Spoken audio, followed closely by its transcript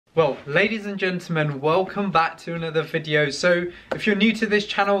Well, ladies and gentlemen, welcome back to another video. So if you're new to this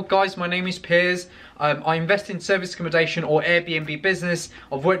channel, guys, my name is Piers. I invest in service accommodation or Airbnb business.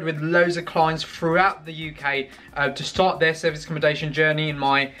 I've worked with loads of clients throughout the UK to start their service accommodation journey in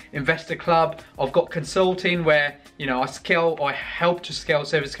my investor club. I've got consulting where, you know, I help to scale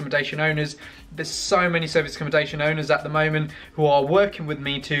service accommodation owners. There's so many service accommodation owners at the moment who are working with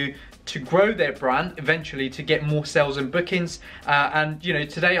me to grow their brand eventually, to get more sales and bookings. And you know,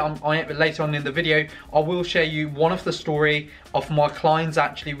 today later on in the video, I will share you one of the story of my clients.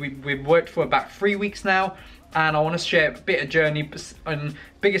 Actually, we've worked for about 3 weeks now, and I want to share a bit of journey. And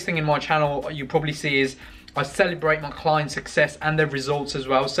biggest thing in my channel you probably see is I celebrate my client success and their results as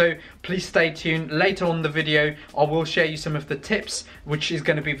well. So please stay tuned. Later on in the video, I will share you some of the tips, which is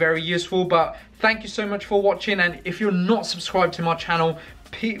going to be very useful. But thank you so much for watching, and if you're not subscribed to my channel,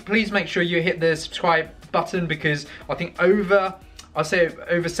 please make sure you hit the subscribe button, because I think over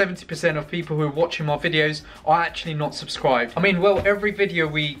 70% of people who are watching my videos are actually not subscribed. I mean, well, every video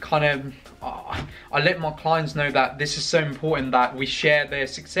we kind of, I let my clients know that this is so important that we share their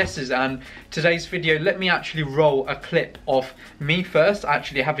successes. And today's video, let me actually roll a clip of me first,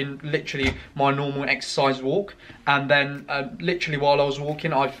 actually having literally my normal exercise walk. And then literally while I was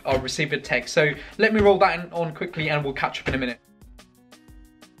walking, I received a text. So let me roll that on quickly and we'll catch up in a minute.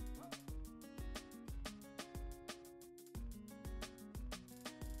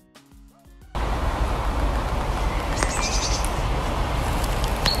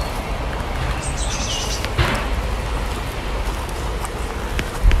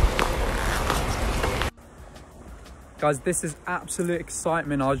 Guys, this is absolute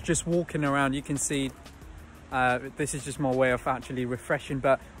excitement. I was just walking around. You can see this is just my way of actually refreshing.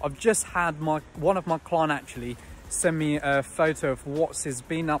 But I've just had one of my clients actually send me a photo of what he's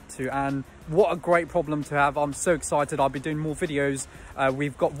been up to, and what a great problem to have. I'm so excited. I'll be doing more videos.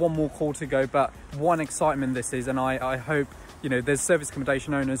 We've got one more call to go, but one excitement this is, and I hope, you know, there's service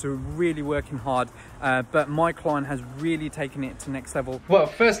accommodation owners who are really working hard, but my client has really taken it to the next level. Well,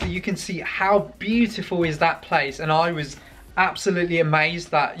 firstly, you can see how beautiful is that place, and I was absolutely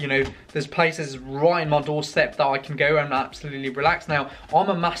amazed that, you know, there's places right in my doorstep that I can go and absolutely relax. Now, I'm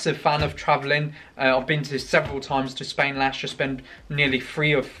a massive fan of traveling. I've been to several times to Spain last year, spent nearly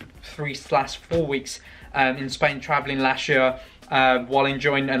 3/4 weeks in Spain traveling last year, while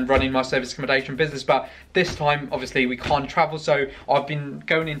enjoying and running my service accommodation business. But this time, obviously, we can't travel, so I've been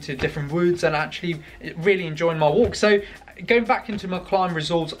going into different woods and actually really enjoying my walk. So going back into my client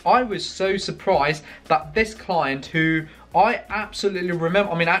results, I was so surprised that this client, who I absolutely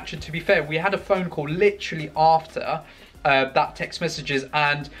remember, I mean, actually, to be fair, we had a phone call literally after that text messages,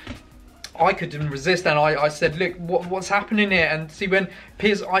 and I couldn't resist, and I said, look, what's happening here? And see, when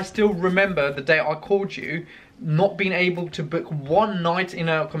Piers, I still remember the day I called you, not being able to book one night in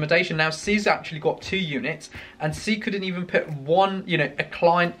her accommodation. Now, C's actually got 2 units, and C couldn't even put one, you know, a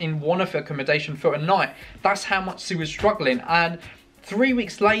client in one of her accommodation for a night. That's how much C was struggling. And 3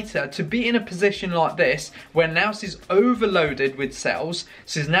 weeks later, to be in a position like this, where now she's overloaded with sales,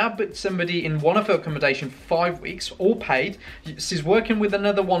 she's now booked somebody in one of her accommodation 5 weeks, all paid. She's working with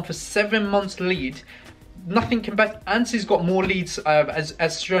another one for 7 months lead. Nothing can better, and she's got more leads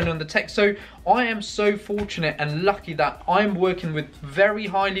as shown on the text. So I am so fortunate and lucky that I'm working with very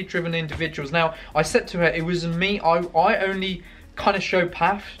highly driven individuals. Now, I said to her, it was me, I only kind of show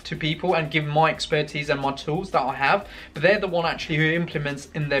path to people and give my expertise and my tools that I have, but they're the one actually who implements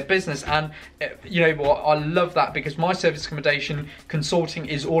in their business. And you know what, I love that, because my service accommodation consulting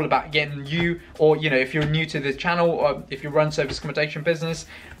is all about getting you, or you know, if you're new to this channel, or if you run service accommodation business,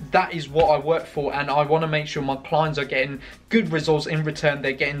 that is what I work for, and I want to make sure my clients are getting good results in return.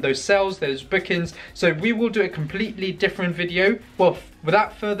 They're getting those sales, those bookings. So we will do a completely different video. Well,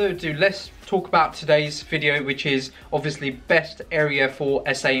 without further ado, let's talk about today's video, which is obviously best area for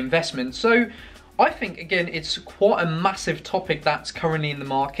SA investment. So I think, again, it's quite a massive topic that's currently in the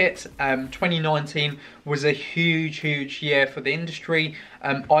market. 2019 was a huge year for the industry.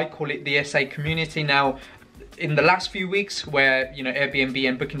 I call it the SA community. Now, in the last few weeks, where, you know, Airbnb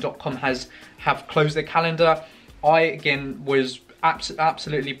and Booking.com have closed their calendar, I again was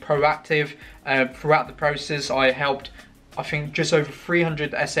absolutely proactive throughout the process. I helped, I think, just over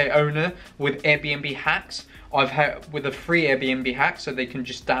 300 SA owner with Airbnb hacks. I've had with a free Airbnb hack, so they can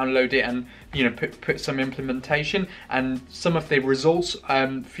just download it and, you know, put some implementation. And some of the results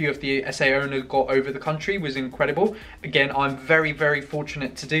few of the SA owners got over the country was incredible. Again, I'm very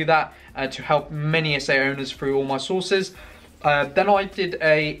fortunate to do that, to help many SA owners through all my sources. Then I did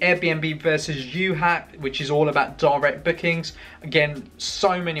a Airbnb versus you hack, which is all about direct bookings. Again,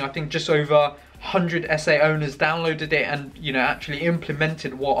 so many, I think just over 100 SA owners downloaded it and, you know, actually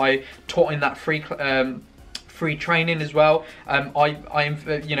implemented what I taught in that free training as well. I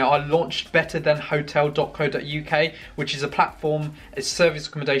launched betterthanhotel.co.uk, which is a platform, a service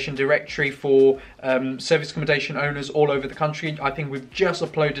accommodation directory for service accommodation owners all over the country. I think we've just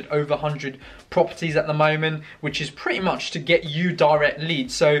uploaded over 100 properties at the moment, which is pretty much to get you direct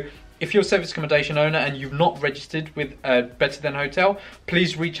leads. So if you're a service accommodation owner and you've not registered with Better Than Hotel,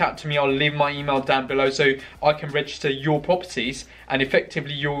 please reach out to me. I'll leave my email down below so I can register your properties, and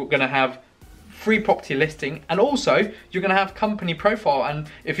effectively you're going to have free property listing, and also you're going to have company profile. And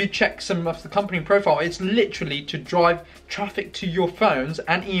if you check some of the company profile, it's literally to drive traffic to your phones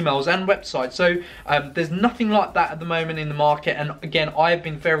and emails and websites. So there's nothing like that at the moment in the market. And again, I have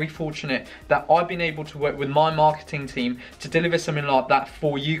been very fortunate that I've been able to work with my marketing team to deliver something like that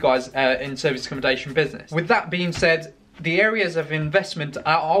for you guys in service accommodation business. With that being said, the areas of investment,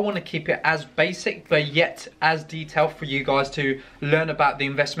 I want to keep it as basic but yet as detailed for you guys to learn about the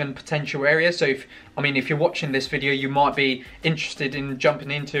investment potential area. So if you're watching this video, you might be interested in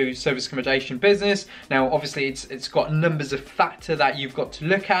jumping into service accommodation business. Now obviously it's got numbers of factors that you've got to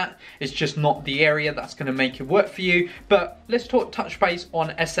look at. It's just not the area that's going to make it work for you. But let's touch base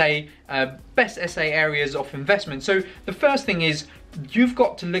on best SA areas of investment. So the first thing is, you've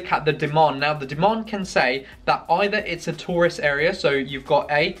got to look at the demand. Now the demand can say that either it's a tourist area, so you've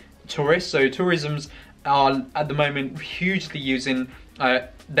got tourists, so tourisms are at the moment hugely using,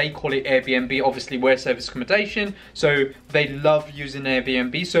 they call it Airbnb. Obviously we're service accommodation, so they love using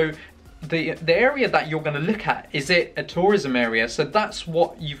Airbnb. So the area that you're going to look at, is it a tourism area? So that's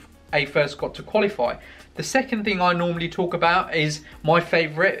what you've first got to qualify. The second thing I normally talk about is my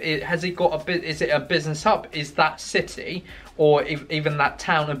favorite. Is it a business hub? Is that city or even that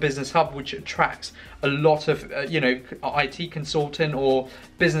town a business hub, which attracts a lot of IT consultant or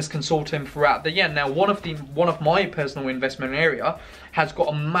business consultant throughout the year? Now one of my personal investment area has got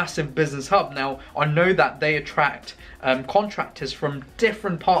a massive business hub. Now I know that they attract contractors from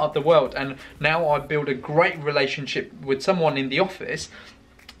different part of the world, and now I build a great relationship with someone in the office.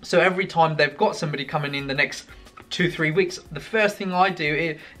 So every time they've got somebody coming in the next 2-3 weeks, the first thing I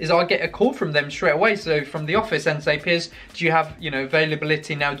do is I get a call from them straight away, so from the office, and say, Piers, do you have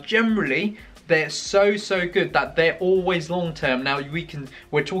availability? Now generally they're so good that they're always long term. Now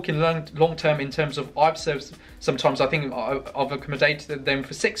we're talking long term in terms of, I've served, sometimes I think I've accommodated them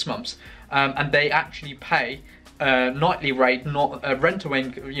for 6 months, and they actually pay nightly rate, not a rental,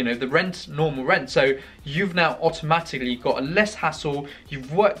 the normal rent. So you've now automatically got a less hassle.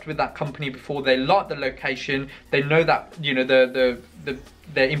 You've worked with that company before. They like the location. They know that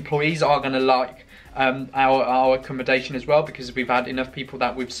their employees are going to like our accommodation as well, because we've had enough people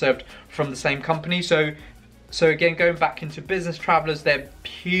that we've served from the same company. So again, going back into business travelers, they're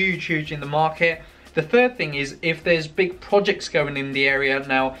huge in the market. The third thing is, if there's big projects going in the area.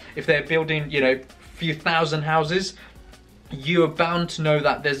 Now if they're building few thousand houses, you are bound to know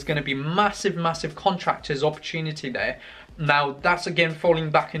that there's going to be massive contractors opportunity there. Now that's again falling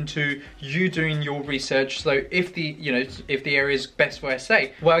back into you doing your research. So if the area is best for SA,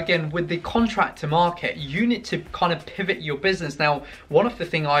 well, again, with the contractor market, you need to kind of pivot your business. Now one of the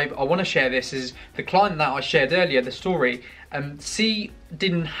thing I want to share this is the client that I shared earlier, the story,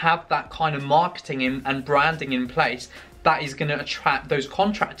 didn't have that kind of marketing and branding in place that is going to attract those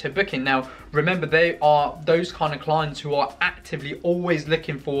contractor booking. Now remember, they are those kind of clients who are actively always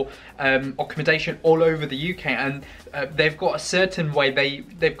looking for accommodation all over the UK, and they've got a certain way,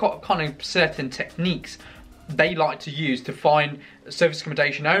 they've got kind of certain techniques they like to use to find service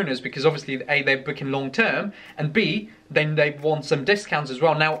accommodation owners, because obviously A, they're booking long term, and B, then they want some discounts as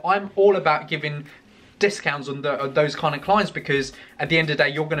well. Now I'm all about giving discounts on those kind of clients, because at the end of the day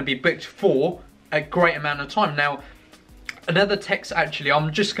you're going to be booked for a great amount of time. Now another text, actually,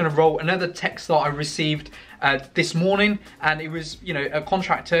 I'm just going to roll another text that I received this morning, and it was a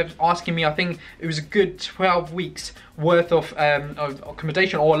contractor asking me, I think it was a good 12 weeks worth of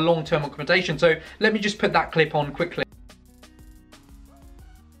accommodation, or a long-term accommodation. So let me just put that clip on quickly.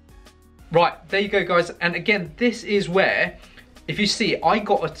 Right, there you go, guys. And again, this is where, if you see, I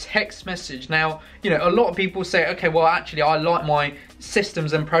got a text message. Now, a lot of people say, okay, well, actually, I like my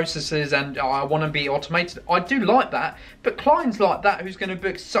systems and processes and I want to be automated. I do like that, but clients like that who's going to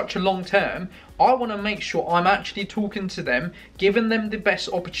book such a long term, I want to make sure I'm actually talking to them, giving them the best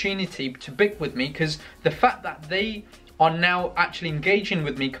opportunity to book with me, because the fact that they are now actually engaging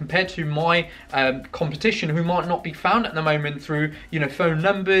with me compared to my competition, who might not be found at the moment through phone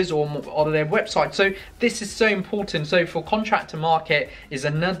numbers or their website. So this is so important. So for contractor market is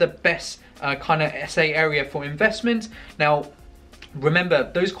another best kind of SA area for investment. Now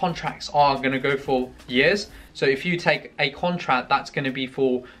remember, those contracts are going to go for years. So if you take a contract that's going to be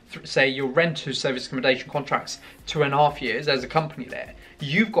for, say, your rent to service accommodation contracts 2.5 years as a company there,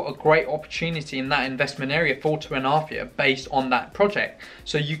 you've got a great opportunity in that investment area for 2.5 years based on that project.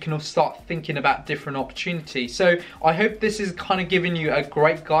 So you can start thinking about different opportunities. So I hope this is kind of giving you a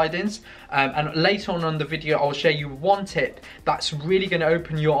great guidance. And later on the video, I'll share you one tip that's really going to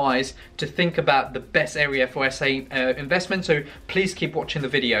open your eyes to think about the best area for SA investment. So please keep watching the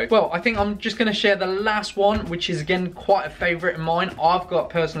video. Well, I think I'm just going to share the last one, which is again quite a favorite of mine. I've got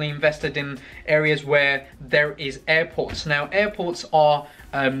personally invested in areas where there is airports. Now, airports are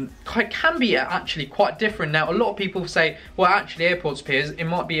can be actually quite different. Now, a lot of people say, well, actually airports, Piers, it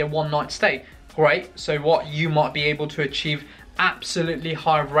might be a one-night stay. Great. So what you might be able to achieve absolutely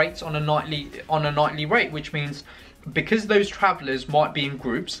high rates on a nightly rate, which means because those travelers might be in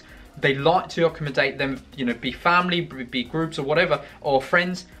groups, they like to accommodate them, you know, be family, be groups or whatever, or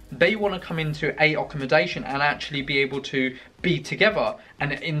friends. They want to come into a accommodation and actually be able to be together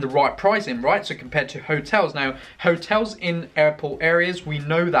and in the right pricing, right? So compared to hotels. Now, hotels in airport areas, we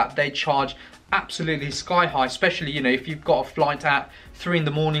know that they charge absolutely sky high, especially, you know, if you've got a flight at 3 in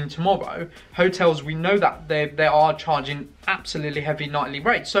the morning tomorrow. Hotels, we know that they are charging absolutely heavy nightly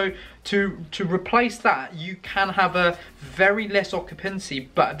rates. So to replace that, you can have a very less occupancy,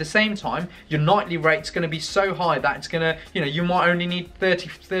 but at the same time your nightly rate's going to be so high that it's going to, you know, you might only need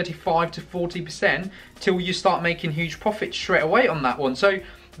 35 to 40% till you start making huge profits straight away on that one. So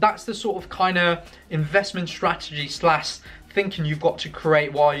that's the sort of kind of investment strategy slash thinking you've got to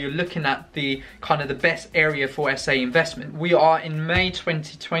create while you're looking at the kind of the best area for SA investment. We are in May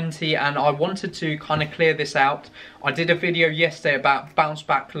 2020 and I wanted to kind of clear this out. I did a video yesterday about bounce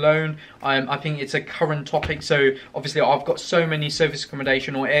back loan. I think it's a current topic, so obviously I've got so many service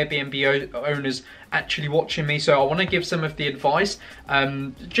accommodation or Airbnb owners actually watching me, so I want to give some of the advice,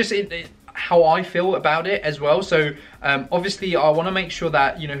 how I feel about it as well. So obviously I want to make sure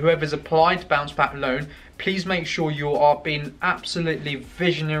that, you know, whoever's applied bounce back loan, please make sure you are being absolutely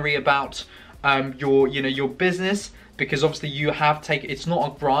visionary about your business, because obviously you have taken, it's not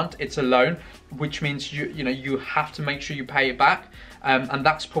a grant, it's a loan, which means you have to make sure you pay it back. And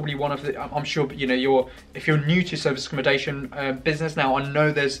that's probably one of the, I'm sure, you know, if you're new to service accommodation business now, I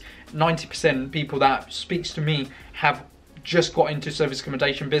know there's 90% people that speaks to me have just got into service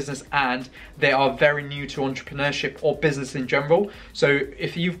accommodation business and they are very new to entrepreneurship or business in general. So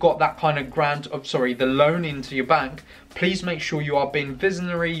if you've got that kind of the loan into your bank, please make sure you are being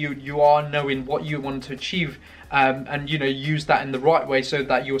visionary, you are knowing what you want to achieve, and you know, use that in the right way so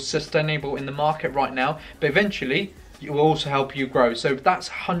that you're sustainable in the market right now, but eventually it will also help you grow. So that's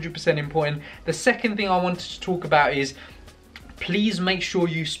 100% important. The second thing I wanted to talk about is, please make sure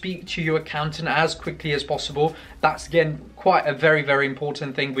you speak to your accountant as quickly as possible. That's again quite a very, very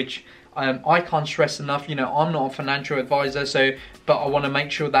important thing, which I can't stress enough. You know, I'm not a financial advisor, but I want to make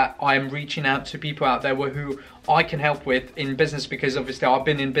sure that I am reaching out to people out there who I can help with in business, because obviously I've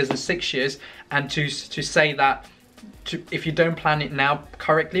been in business 6 years, and to say that if you don't plan it now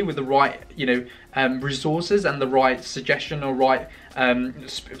correctly with the right, you know, resources and the right suggestion or right,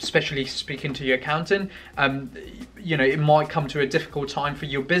 especially speaking to your accountant, you know, it might come to a difficult time for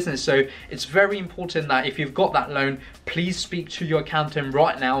your business. So it's very important that if you've got that loan, please speak to your accountant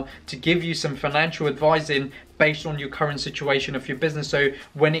right now to give you some financial advising based on your current situation of your business. So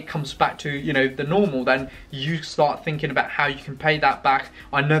when it comes back to, you know, the normal, then you start thinking about how you can pay that back.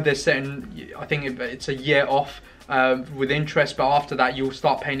 I know there's certain, I think it's a year off with interest, but after that you'll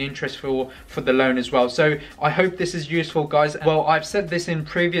start paying interest for the loan as well. So I hope this is useful, guys. Well, I've said this in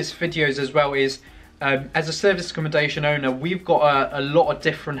previous videos as well, is as a service accommodation owner, we've got a lot of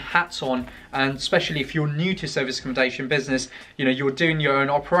different hats on, and especially if you're new to service accommodation business, you know, you're doing your own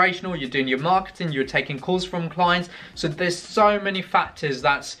operational, you're doing your marketing, you're taking calls from clients. So there's so many factors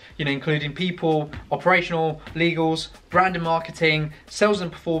that's, you know, including people, operational, legals, brand and marketing, sales and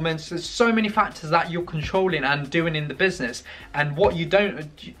performance. There's so many factors that you're controlling and doing in the business. And what you don't,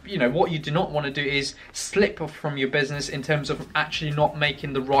 you know, what you do not want to do is slip off from your business in terms of actually not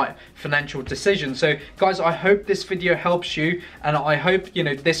making the right financial decision. So guys, I hope this video helps you, and I hope, you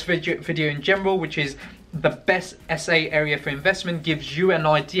know, this video in general, which is the best SA area for investment, gives you an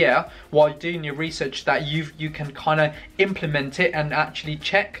idea while doing your research that you can kind of implement it and actually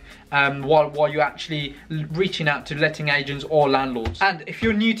check while you're actually reaching out to letting agents or landlords. And if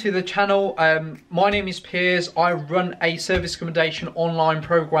you're new to the channel, my name is Piers. I run a service accommodation online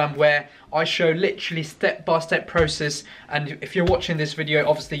program where I show literally step-by-step process. And if you're watching this video,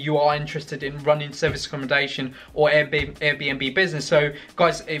 obviously you are interested in running service accommodation or Airbnb business. So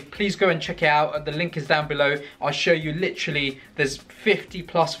guys, please go and check it out. The link is down below. I'll show you literally, there's 50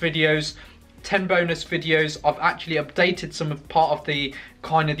 plus videos, 10 bonus videos. I've actually updated some of part of the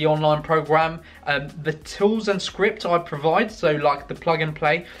kind of the online program, the tools and script I provide, so like the plug and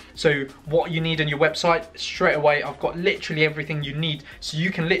play, so what you need on your website straight away. I've got literally everything you need, so you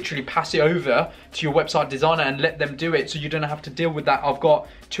can literally pass it over to your website designer and let them do it, so you don't have to deal with that. I've got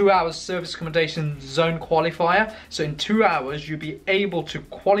 2 hours service accommodation zone qualifier, so in 2 hours you'll be able to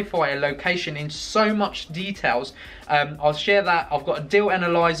qualify a location in so much details. I'll share that. I've got a deal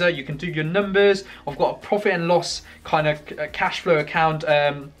analyzer, you can do your numbers. I've got a profit and loss kind of cash flow account,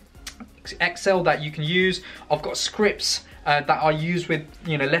 Excel that you can use. I've got scripts that I use with,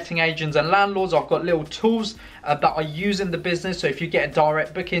 you know, letting agents and landlords. I've got little tools that I use in the business. So if you get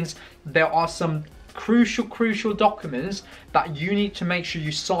direct bookings, there are some crucial documents that you need to make sure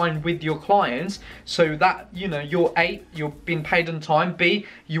you sign with your clients, so that, you know, you're being paid on time. B,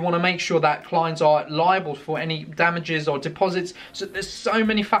 you want to make sure that clients are liable for any damages or deposits. So there's so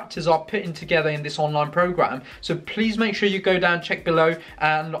many factors are putting together in this online program. So please make sure you go down, check below,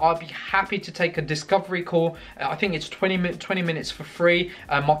 and I'll be happy to take a discovery call. I think it's 20 minutes for free.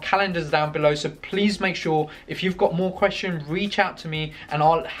 My calendar's down below, so please make sure if you've got more questions, reach out to me and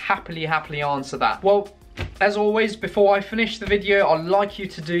I'll happily answer that. Well, as always, before I finish the video, I'd like you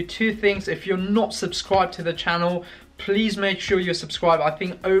to do 2 things. If you're not subscribed to the channel, please make sure you're subscribed. I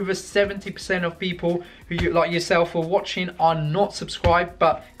think over 70% of people who like yourself are watching are not subscribed.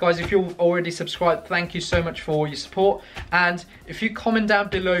 But guys, if you're already subscribed, thank you so much for your support. And if you comment down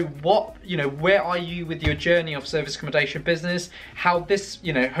below what, you know, where are you with your journey of service accommodation business, how this,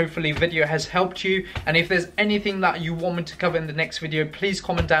 you know, hopefully video has helped you, and if there's anything that you want me to cover in the next video, please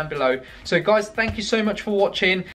comment down below. So guys, thank you so much for watching.